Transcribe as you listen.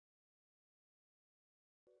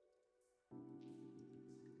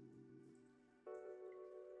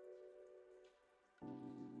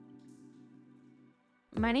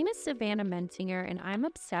My name is Savannah Mensinger, and I'm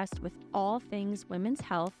obsessed with all things women's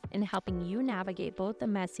health and helping you navigate both the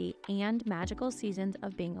messy and magical seasons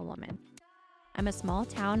of being a woman. I'm a small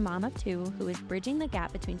town mom of two who is bridging the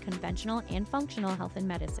gap between conventional and functional health and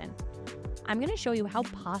medicine. I'm going to show you how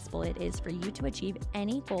possible it is for you to achieve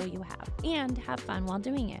any goal you have and have fun while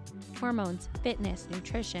doing it. Hormones, fitness,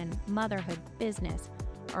 nutrition, motherhood, business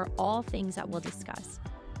are all things that we'll discuss.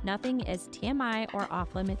 Nothing is TMI or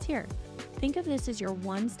off limits here. Think of this as your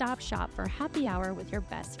one-stop shop for happy hour with your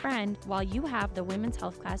best friend while you have the women's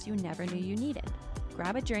health class you never knew you needed.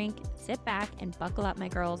 Grab a drink, sit back, and buckle up, my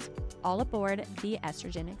girls. All aboard the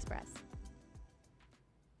Estrogen Express.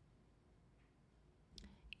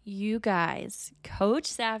 You guys, Coach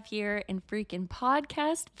Sav here in freaking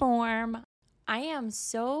podcast form. I am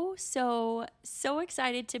so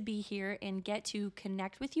excited to be here and get to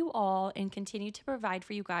connect with you all and continue to provide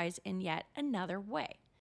for you guys in yet another way.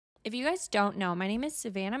 If you guys don't know, my name is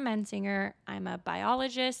Savannah Mensinger. I'm a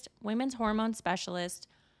biologist, women's hormone specialist,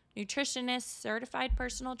 nutritionist, certified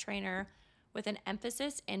personal trainer with an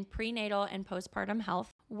emphasis in prenatal and postpartum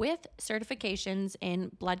health with certifications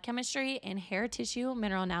in blood chemistry and hair tissue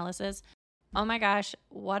mineral analysis. Oh my gosh,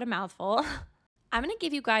 what a mouthful. I'm going to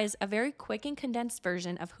give you guys a very quick and condensed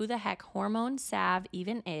version of who the heck Hormone Sav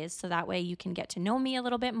even is, so that way you can get to know me a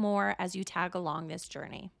little bit more as you tag along this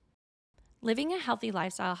journey. Living a healthy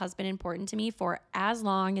lifestyle has been important to me for as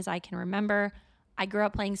long as I can remember. I grew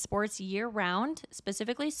up playing sports year-round,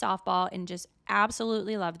 specifically softball, and just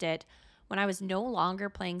absolutely loved it. When I was no longer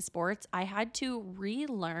playing sports, I had to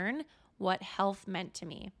relearn what health meant to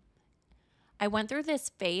me. I went through this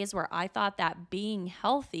phase where I thought that being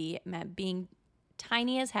healthy meant being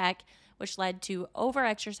tiny as heck, which led to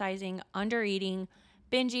overexercising, undereating,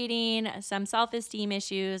 binge eating, some self-esteem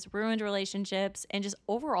issues, ruined relationships, and just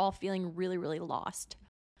overall feeling really lost.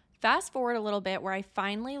 Fast forward a little bit where I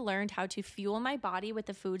finally learned how to fuel my body with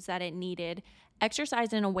the foods that it needed,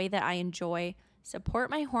 exercise in a way that I enjoy,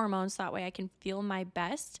 support my hormones so that way I can feel my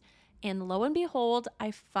best, and lo and behold,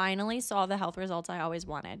 I finally saw the health results I always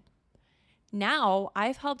wanted. Now,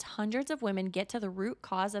 I've helped hundreds of women get to the root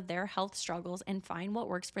cause of their health struggles and find what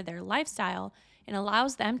works for their lifestyle and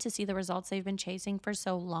allows them to see the results they've been chasing for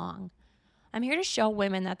so long. I'm here to show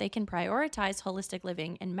women that they can prioritize holistic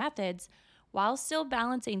living and methods while still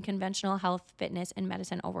balancing conventional health, fitness, and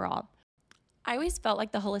medicine overall. I always felt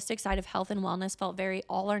like the holistic side of health and wellness felt very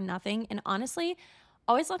all or nothing, and honestly,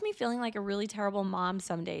 always left me feeling like a really terrible mom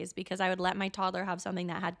some days because I would let my toddler have something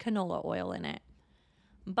that had canola oil in it.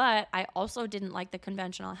 But I also didn't like the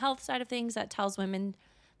conventional health side of things that tells women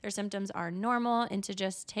their symptoms are normal and to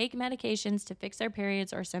just take medications to fix their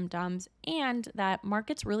periods or symptoms, and that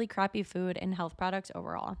markets really crappy food and health products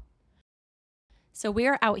overall. So we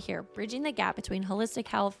are out here bridging the gap between holistic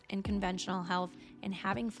health and conventional health and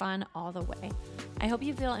having fun all the way. I hope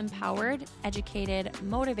you feel empowered, educated,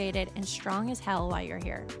 motivated, and strong as hell while you're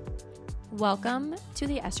here. Welcome to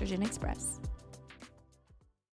the Estrogen Express.